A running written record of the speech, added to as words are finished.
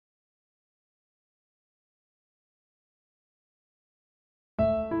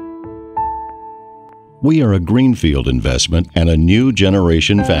We are a greenfield investment and a new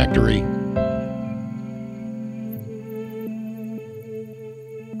generation factory.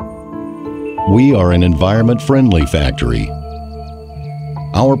 We are an environment-friendly factory.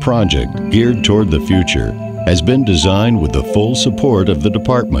 Our project, geared toward the future, has been designed with the full support of the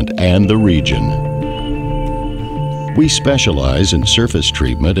department and the region. We specialize in surface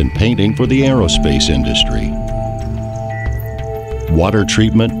treatment and painting for the aerospace industry. Water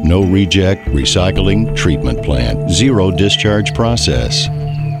treatment, no reject, recycling, treatment plant, zero discharge process.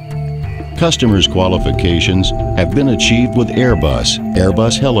 Customers' qualifications have been achieved with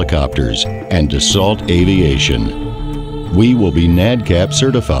Airbus helicopters, and Dassault Aviation. We will be NADCAP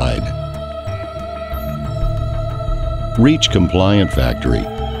certified. REACH compliant factory.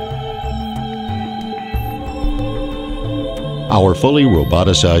 Our fully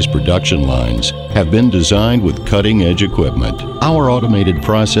roboticized production lines have been designed with cutting-edge equipment. Our automated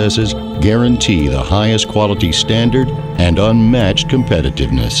processes guarantee the highest quality standard and unmatched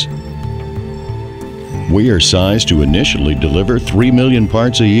competitiveness. We are sized to initially deliver 3 million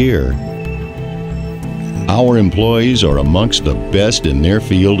parts a year. Our employees are amongst the best in their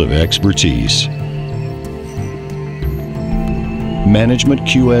field of expertise. Management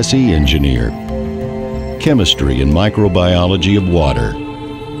QSE engineer. Chemistry and microbiology of water.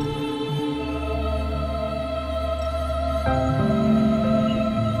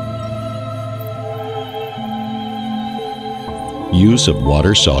 Use of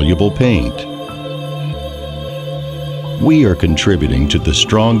water-soluble paint. We are contributing to the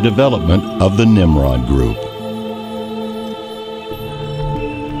strong development of the Nimrod Group.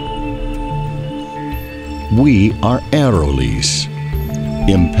 We are Aerolyce,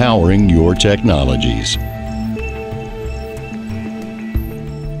 empowering your technologies.